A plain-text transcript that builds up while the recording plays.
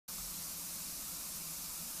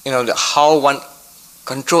how one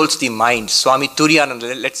controls the mind. Swami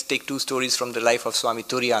Turiyananda, let's take two stories from the life of Swami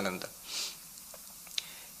Turiyananda.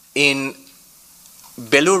 In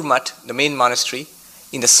Belur Mutt, the main monastery,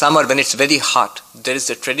 in the summer when it's very hot, there is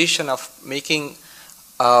a tradition of making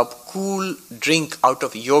a cool drink out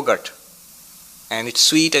of yogurt. And it's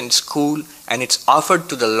sweet and it's cool and it's offered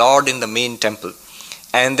to the Lord in the main temple.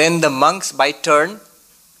 And then the monks by turn,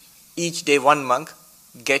 each day one monk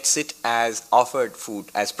gets it as offered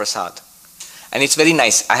food, as prasad. And it's very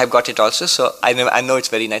nice. I have got it also, so I know it's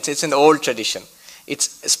very nice. It's an old tradition.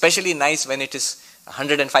 It's especially nice when it is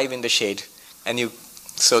 105 in the shade.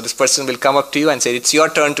 So this person will come up to you and say, it's your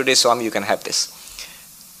turn today, Swami, you can have this.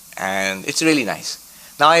 And it's really nice.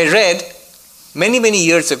 Now I read many, many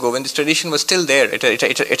years ago when this tradition was still there,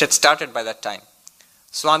 it had started by that time.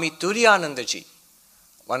 Swami Turiyananda ji,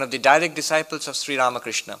 one of the direct disciples of Sri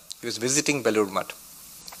Ramakrishna, he was visiting Belur Mutt.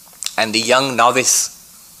 And the young novice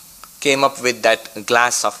came up with that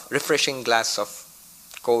refreshing glass of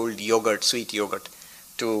cold yogurt, sweet yogurt,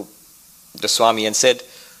 to the Swami and said,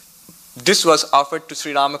 this was offered to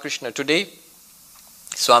Sri Ramakrishna today,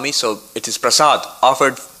 Swami, so it is prasad,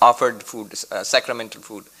 offered food, sacramental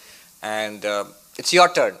food. And it's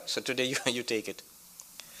your turn, so today you take it.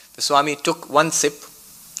 The Swami took one sip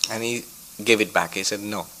and he gave it back. He said,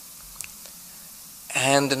 no.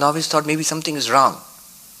 And the novice thought maybe something is wrong.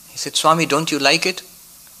 He said, Swami, don't you like it?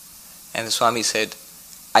 And the Swami said,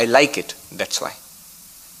 I like it, that's why.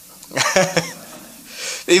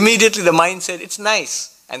 Immediately the mind said, it's nice.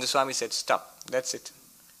 And the Swami said, stop, that's it,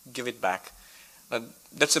 give it back. Now,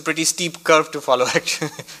 that's a pretty steep curve to follow actually.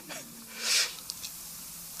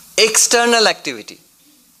 External activity.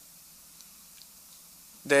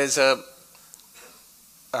 There's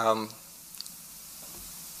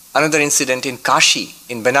another incident in Kashi,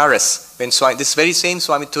 in Benares, when this very same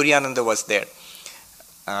Swami Turiyananda was there.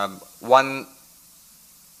 One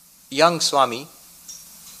young Swami,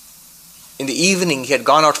 in the evening he had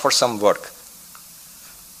gone out for some work.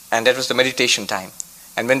 And that was the meditation time.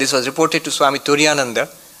 And when this was reported to Swami Turiyananda,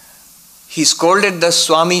 he scolded the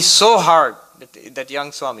Swami so hard, that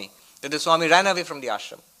young Swami, that the Swami ran away from the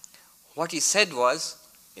ashram. What he said was,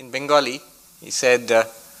 in Bengali, he said,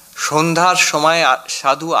 Shondhar shomay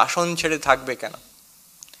sadhu ashon chede thakbe keno.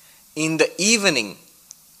 In the evening,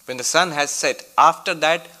 when the sun has set, after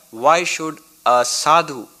that, why should a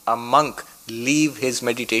sadhu, a monk, leave his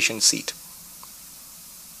meditation seat?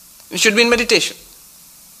 It should be in meditation.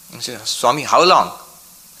 He said, Swami, how long?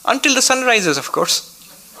 Until the sun rises, of course.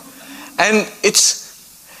 And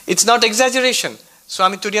it's not exaggeration.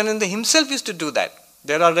 Swami Turiyananda himself used to do that.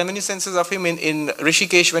 There are reminiscences of him in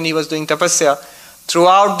Rishikesh when he was doing tapasya.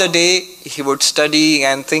 Throughout the day, he would study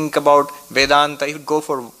and think about Vedanta. He would go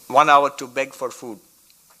for 1 hour to beg for food.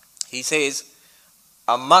 He says,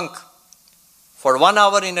 a monk, for 1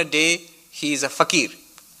 hour in a day, he is a fakir,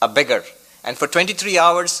 a beggar. And for 23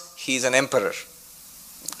 hours, he is an emperor.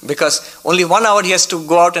 Because only 1 hour he has to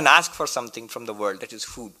go out and ask for something from the world, that is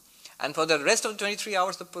food. And for the rest of the 23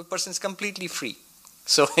 hours, the person is completely free.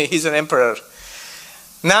 So he's an emperor.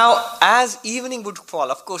 Now, as evening would fall,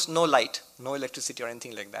 of course, no light, no electricity or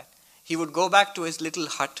anything like that, he would go back to his little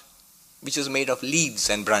hut, which is made of leaves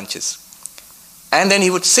and branches. And then he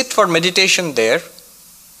would sit for meditation there.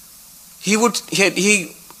 He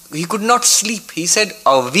could not sleep. He said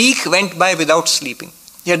a week went by without sleeping.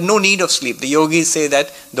 He had no need of sleep. The yogis say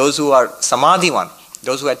that those who are samadhiwan,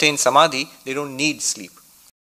 those who attain samadhi, they don't need sleep.